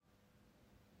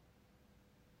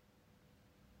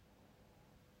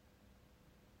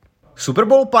Super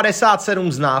Bowl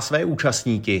 57 zná své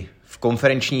účastníky. V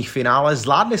konferenčních finále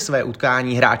zvládli své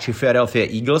utkání hráči Philadelphia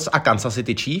Eagles a Kansas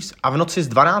City Chiefs a v noci z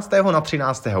 12. na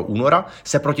 13. února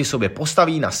se proti sobě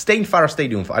postaví na State Farm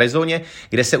Stadium v Arizoně,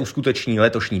 kde se uskuteční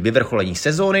letošní vyvrcholení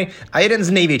sezóny a jeden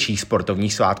z největších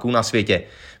sportovních svátků na světě.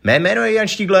 Mé jméno je Jan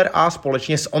Štígler a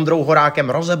společně s Ondrou Horákem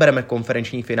rozebereme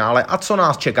konferenční finále a co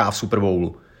nás čeká v Super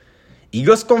Bowlu.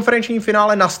 Eagles v konferenčním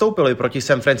finále nastoupili proti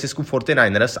San Francisco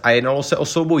 49ers a jednalo se o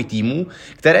souboj týmů,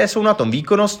 které jsou na tom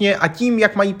výkonnostně a tím,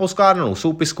 jak mají poskládanou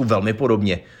soupisku, velmi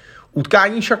podobně.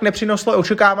 Utkání však nepřineslo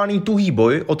očekávaný tuhý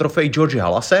boj o trofej George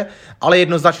Halase, ale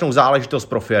jednoznačnou záležitost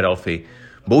pro Philadelphia.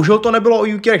 Bohužel to nebylo o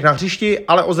útěrech na hřišti,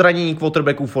 ale o zranění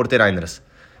quarterbacků 49ers.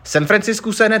 San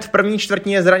Francisco se hned v první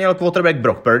čtvrtině zranil quarterback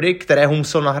Brock Purdy, kterého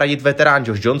musel nahradit veterán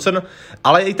Josh Johnson,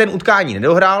 ale i ten utkání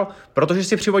nedohrál, protože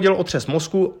si přivodil otřes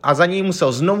mozku a za něj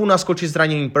musel znovu naskočit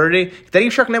zraněný Purdy, který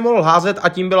však nemohl házet a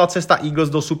tím byla cesta Eagles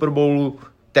do Super Bowlu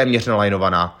téměř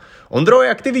nalajnovaná. Ondro,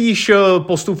 jak ty vidíš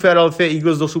postup Philadelphia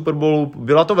Eagles do Super Bowlu?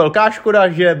 Byla to velká škoda,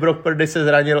 že Brock Purdy se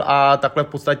zranil a takhle v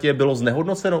podstatě bylo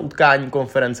znehodnoceno utkání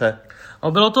konference?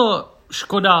 Bylo to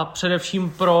škoda především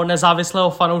pro nezávislého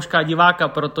fanouška a diváka,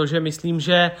 protože myslím,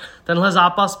 že tenhle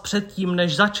zápas předtím,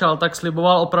 než začal, tak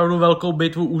sliboval opravdu velkou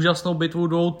bitvu, úžasnou bitvu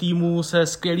dvou týmů se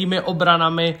skvělými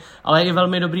obranami, ale i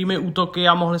velmi dobrými útoky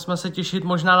a mohli jsme se těšit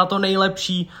možná na to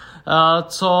nejlepší,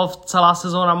 co celá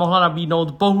sezóna mohla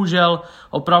nabídnout. Bohužel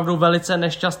opravdu velice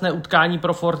nešťastné utkání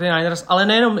pro 49ers, ale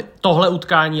nejenom tohle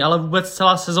utkání, ale vůbec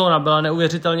celá sezóna byla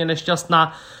neuvěřitelně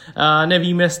nešťastná.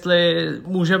 Nevím, jestli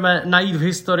můžeme najít v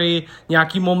historii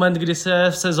nějaký moment, kdy se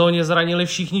v sezóně zranili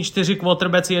všichni 4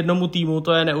 quarterbacki jednomu týmu,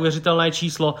 to je neuvěřitelné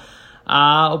číslo.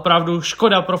 A opravdu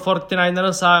škoda pro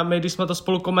 49ers a my, když jsme to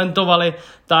spolu komentovali,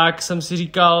 tak jsem si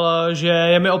říkal, že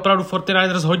je mi opravdu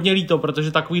 49ers hodně líto,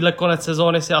 protože takovýhle konec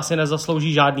sezóny si asi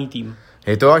nezaslouží žádný tým.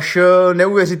 Je to až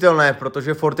neuvěřitelné,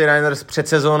 protože 49ers před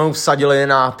sezónou vsadili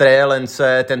na Treje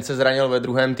Lance, ten se zranil ve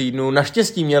druhém týdnu.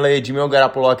 Naštěstí měli Jimmyho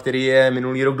Garoppoloa, který je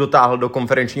minulý rok dotáhl do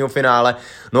konferenčního finále.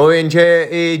 No jenže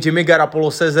i Jimmy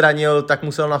Garoppolo se zranil, tak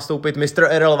musel nastoupit Mr.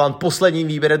 Irrelevant, poslední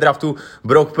výběr draftu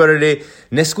Brock Purdy.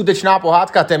 Neskutečná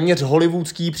pohádka, téměř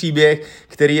hollywoodský příběh,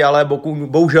 který ale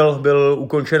bohužel byl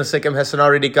ukončen sekem Hassana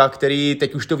Riddicka, který,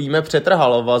 teď už to víme,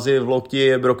 přetrhal vazy v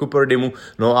lokti Brocku Purdymu.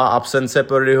 No a absence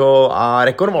Purdyho a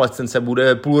rekonvalescence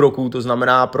bude půl roku, to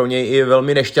znamená pro něj i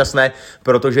velmi nešťastné,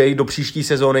 protože i do příští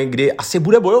sezóny, kdy asi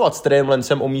bude bojovat s Trejem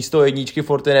Lancem o místo jedničky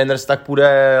 49ers, tak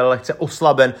bude lehce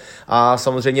oslaben a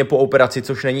samozřejmě po operaci,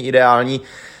 což není ideální.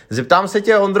 Zeptám se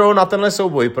tě, Ondro, na tenhle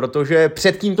souboj, protože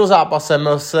před tímto zápasem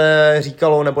se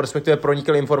říkalo, nebo respektive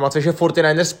pronikaly informace, že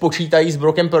 49ers počítají s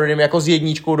Brockem Purdym jako s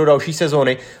jedničkou do další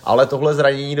sezóny, ale tohle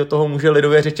zranění do toho může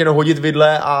lidově řečeno hodit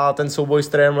vidle a ten souboj s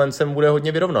Trejem Lancem bude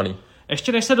hodně vyrovnaný.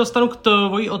 Ještě než se dostanu k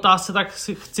tvojí otázce, tak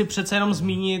si chci přece jenom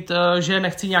zmínit, že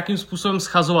nechci nějakým způsobem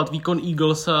schazovat výkon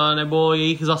Eagles nebo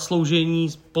jejich zasloužení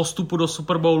postupu do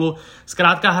Super Bowlu.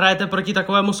 Zkrátka hrajete proti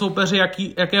takovému soupeři,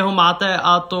 jakého máte,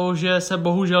 a to, že se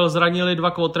bohužel zranili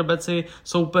 2 quarterbacki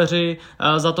soupeři,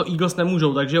 za to Eagles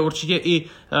nemůžou. Takže určitě i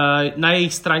na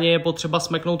jejich straně je potřeba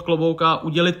smeknout klobouk a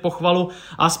udělit pochvalu.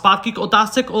 A zpátky k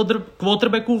otázce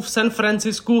quarterbacků v San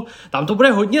Francisku. Tam to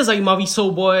bude hodně zajímavý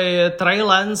souboj. Trey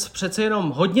Lance přece jenom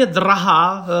hodně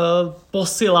drahá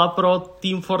posila pro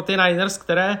tým 49ers,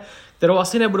 kterou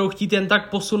asi nebudou chtít jen tak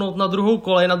posunout na druhou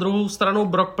kolej. Na druhou stranu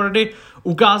Brock Purdy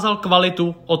ukázal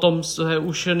kvalitu, o tom se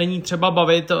už není třeba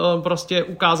bavit, prostě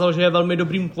ukázal, že je velmi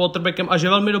dobrým quarterbackem a že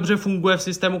velmi dobře funguje v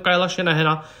systému Kylea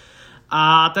Shanahana.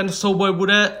 A ten souboj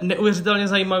bude neuvěřitelně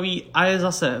zajímavý a je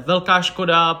zase velká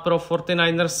škoda pro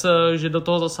 49ers, že do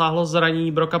toho zasáhlo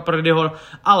zranění Brocka Purdyho,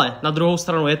 ale na druhou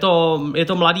stranu je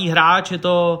to mladý hráč, je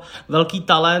to velký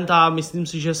talent a myslím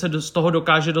si, že se z toho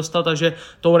dokáže dostat a že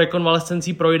tou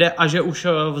rekonvalescencí projde a že už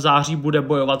v září bude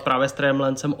bojovat právě s Trejem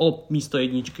Lancem o místo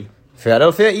jedničky.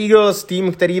 Philadelphia Eagles,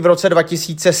 tým, který v roce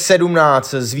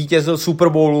 2017 zvítězil Super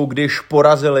Bowlu, když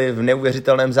porazili v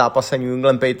neuvěřitelném zápase New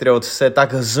England Patriots, se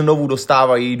tak znovu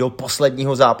dostávají do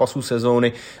posledního zápasu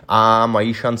sezóny a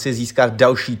mají šanci získat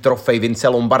další trofej Vince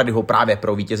Lombardiho právě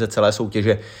pro vítěze celé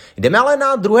soutěže. Jdeme ale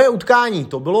na druhé utkání,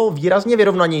 to bylo výrazně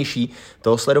vyrovnanější.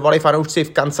 To sledovali fanoušci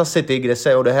v Kansas City, kde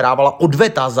se odehrávala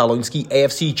odveta za loňský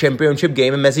AFC Championship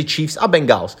Game mezi Chiefs a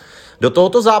Bengals. Do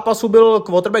tohoto zápasu byl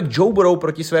quarterback Joe Burrow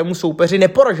proti svému soupeři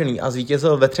neporažený a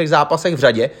zvítězil ve 3 zápasech v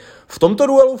řadě. V tomto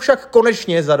duelu však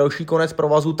konečně za další konec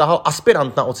provazu tahal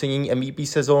aspirant na ocenění MVP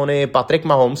sezóny Patrick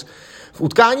Mahomes. V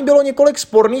utkání bylo několik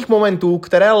sporných momentů,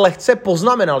 které lehce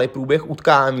poznamenaly průběh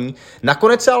utkání.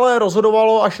 Nakonec se ale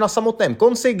rozhodovalo až na samotném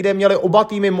konci, kde měli oba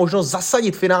týmy možnost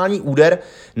zasadit finální úder.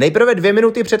 Nejprve 2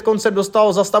 minuty před koncem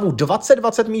dostal za stavu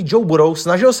 20-20 mít Joe Burrow,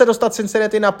 snažil se dostat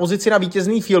Cincinnati na pozici na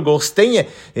vítězný field goal, stejně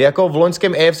jako v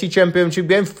loňském AFC Championship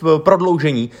Game v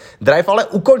prodloužení. Drive ale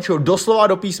ukončil doslova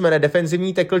do písmene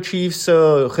defenzivní tackle Chiefs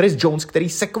Chris Jones, který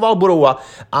sekoval Burrowa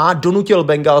a donutil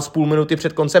Bengals půl minuty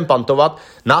před koncem pantovat.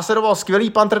 Následoval skvělý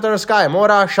punt returner Skyye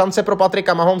Moora, šance pro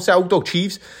Patricka Mahomese a útok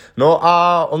Chiefs. No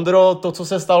a Ondro, to, co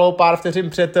se stalo pár vteřin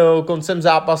před koncem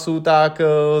zápasu, tak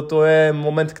to je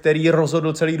moment, který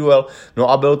rozhodl celý duel. No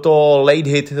a byl to late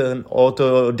hit od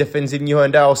defenzivního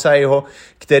enda Osayiho,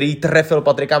 který trefil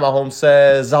Patricka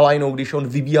Mahomese za lineou, když on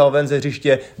vybíhal ven ze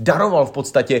hřiště, daroval v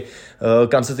podstatě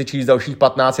Kansas City Chiefs dalších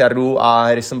 15 yardů a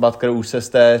Harrison Butker už se z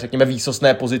té, řekněme,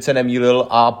 výsostné pozice nemýlil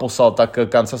a poslal tak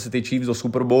Kansas City Chiefs do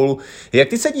Super Bowlu. Jak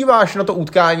ty se díváš na to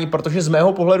utkání, protože z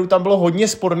mého pohledu tam bylo hodně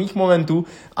sporných momentů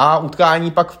a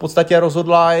utkání pak v podstatě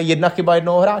rozhodla jedna chyba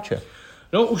jednoho hráče?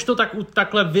 No už to tak u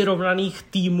takhle vyrovnaných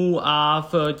týmů a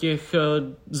v těch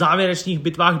závěrečných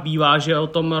bitvách bývá, že o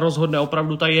tom rozhodne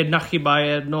opravdu ta jedna chyba,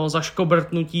 jedno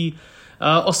zaškobrtnutí.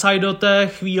 Osayi do té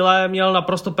chvíle měl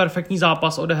naprosto perfektní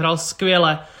zápas, odehrál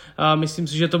skvěle. Myslím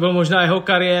si, že to byl možná jeho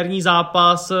kariérní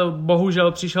zápas,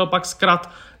 bohužel přišel pak zkrat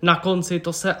na konci,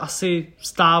 to se asi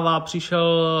stává,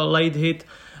 přišel late hit,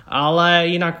 ale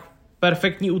jinak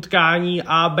perfektní utkání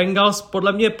a Bengals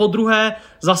podle mě podruhé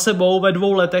za sebou ve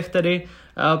 2 letech tedy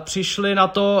přišli na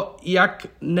to, jak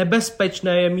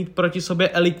nebezpečné je mít proti sobě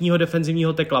elitního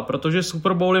defenzivního tekla, protože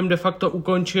Super Bowlem de facto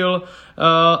ukončil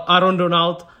Aaron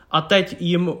Donald a teď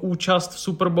jim účast v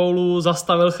Super Bowlu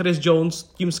zastavil Chris Jones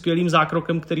tím skvělým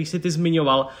zákrokem, který si ty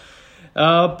zmiňoval.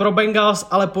 Pro Bengals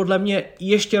ale podle mě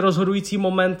ještě rozhodující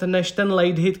moment než ten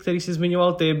late hit, který si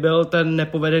zmiňoval ty, byl ten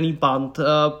nepovedený punt.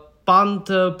 Punt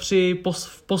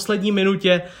v poslední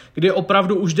minutě, kdy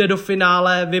opravdu už jde do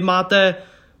finále, vy máte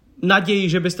naději,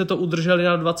 že byste to udrželi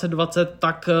na 20-20,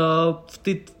 tak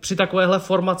při takovéhle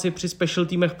formaci, při special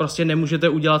týmech prostě nemůžete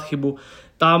udělat chybu.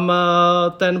 Tam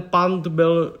ten punt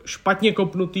byl špatně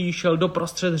kopnutý, šel do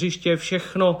prostřed hřiště,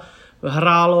 všechno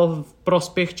hrálo v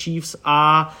prospěch Chiefs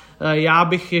a já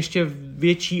bych ještě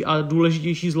větší a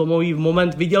důležitější zlomový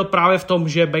moment viděl právě v tom,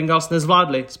 že Bengals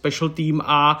nezvládli special team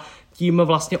a tím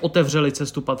vlastně otevřeli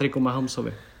cestu Patricku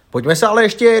Mahomesovi. Pojďme se ale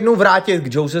ještě jednou vrátit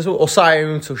k Josefu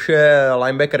Osayimu, což je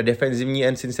linebacker defenzivní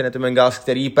end Cincinnati Bengals,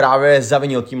 který právě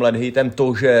zavinil tím late hitem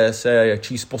to, že se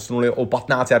Chiefs posunuli o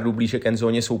 15 yardů blíže k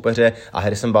endzóně soupeře a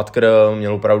Harrison Butker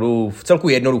měl opravdu v celku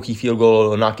jednoduchý field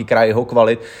goal na kickera jeho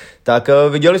kvalit. Tak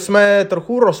viděli jsme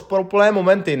trochu rozporuplné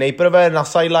momenty. Nejprve na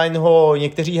sideline ho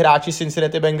někteří hráči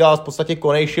Cincinnati Bengals v podstatě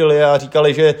konejšili a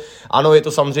říkali, že ano, je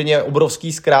to samozřejmě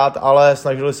obrovský zkrát, ale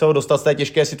snažili se ho dostat z té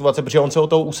těžké situace, protože on se o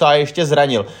toho Osayi ještě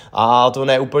zranil. A to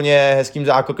ne úplně hezkým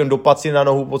zákrokem, dopad si na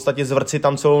nohu, v podstatě zvrci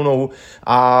tam celou nohu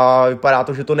a vypadá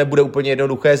to, že to nebude úplně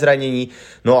jednoduché zranění.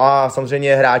 No a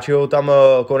samozřejmě hráči ho tam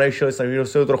konejšili, snažili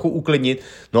se ho trochu uklidnit.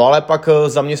 No ale pak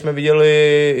za mě jsme viděli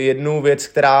jednu věc,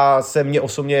 která se mně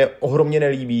osobně ohromně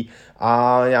nelíbí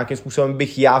a nějakým způsobem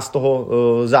bych já z toho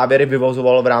závěry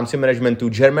vyvozoval v rámci managementu.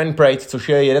 Jermaine Pratt, což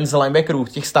je jeden z linebackerů,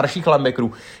 těch starších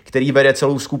linebackerů, který vede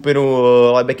celou skupinu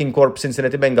linebacking corps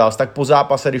Cincinnati Bengals, tak po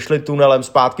zápase, když šli tunelem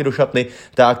zpátky do šatny,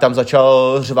 tak tam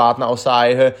začal řvát na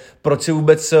Osayiho, proč si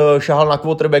vůbec šahal na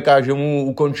quarterbacka, že mu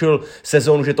ukončil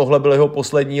sezonu, že tohle byl jeho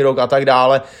poslední rok a tak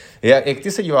dále. Jak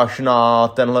ty se díváš na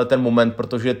ten moment,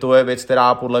 protože to je věc,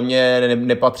 která podle mě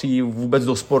nepatří vůbec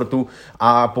do sportu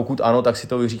a pokud ano, tak si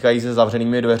to vyříkají se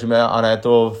zavřenými dveřmi a ne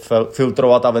to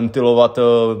filtrovat a ventilovat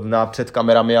před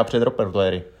kamerami a před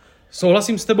reportéry.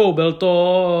 Souhlasím s tebou,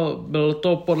 byl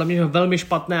to podle mě velmi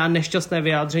špatné a nešťastné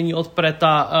vyjádření od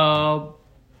Preta.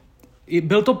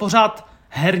 Byl to pořád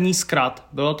herní zkrat.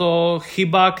 Bylo to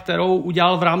chyba, kterou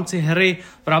udělal v rámci hry,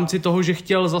 v rámci toho, že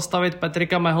chtěl zastavit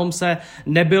Patricka Mahomese.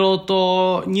 Nebylo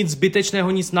to nic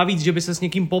zbytečného, nic navíc, že by se s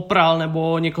někým popral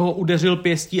nebo někoho udeřil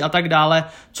pěstí a tak dále,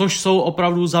 což jsou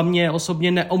opravdu za mě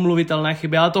osobně neomluvitelné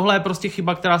chyby. Ale tohle je prostě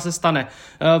chyba, která se stane.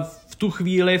 V tu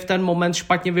chvíli, v ten moment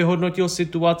špatně vyhodnotil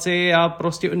situaci a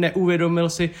prostě neuvědomil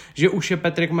si, že už je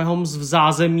Patrick Mahomes v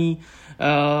zázemí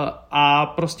a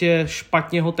prostě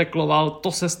špatně ho tekloval,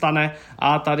 to se stane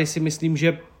a tady si myslím,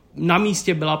 že na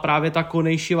místě byla právě ta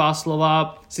konejšivá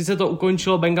slova. Sice to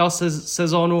ukončilo Bengals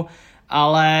sezónu,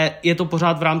 ale je to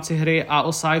pořád v rámci hry a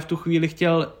Ossai v tu chvíli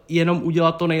chtěl jenom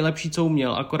udělat to nejlepší, co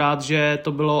uměl, akorát, že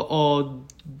to bylo o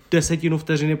 10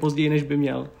 vteřiny později, než by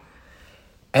měl.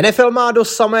 NFL má do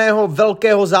samého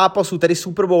velkého zápasu, tedy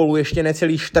Super Bowlu, ještě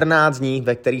necelých 14 dní,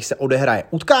 ve kterých se odehraje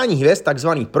utkání hvězd,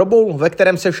 takzvaný Pro Bowl, ve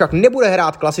kterém se však nebude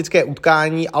hrát klasické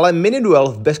utkání, ale miniduel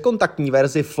v bezkontaktní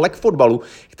verzi flag fotbalu,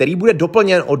 který bude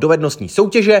doplněn o dovednostní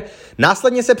soutěže.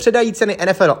 Následně se předají ceny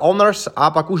NFL Honors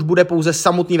a pak už bude pouze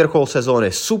samotný vrchol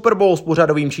sezóny Super Bowl s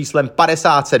pořadovým číslem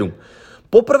 57.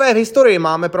 Poprvé v historii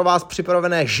máme pro vás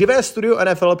připravené živé studio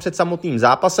NFL před samotným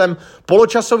zápasem,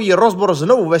 poločasový rozbor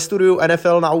znovu ve studiu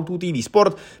NFL na O2 TV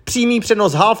Sport, přímý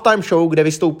přenos halftime show, kde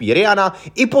vystoupí Rihanna,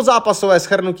 i pozápasové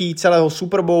shrnutí celého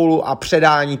Super Bowlu a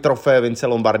předání trofeje Vince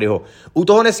Lombardiho. U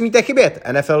toho nesmíte chybět,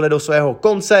 NFL jde do svého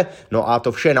konce, no a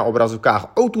to vše na obrazovkách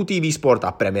O2 TV Sport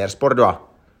a Premier Sport 2.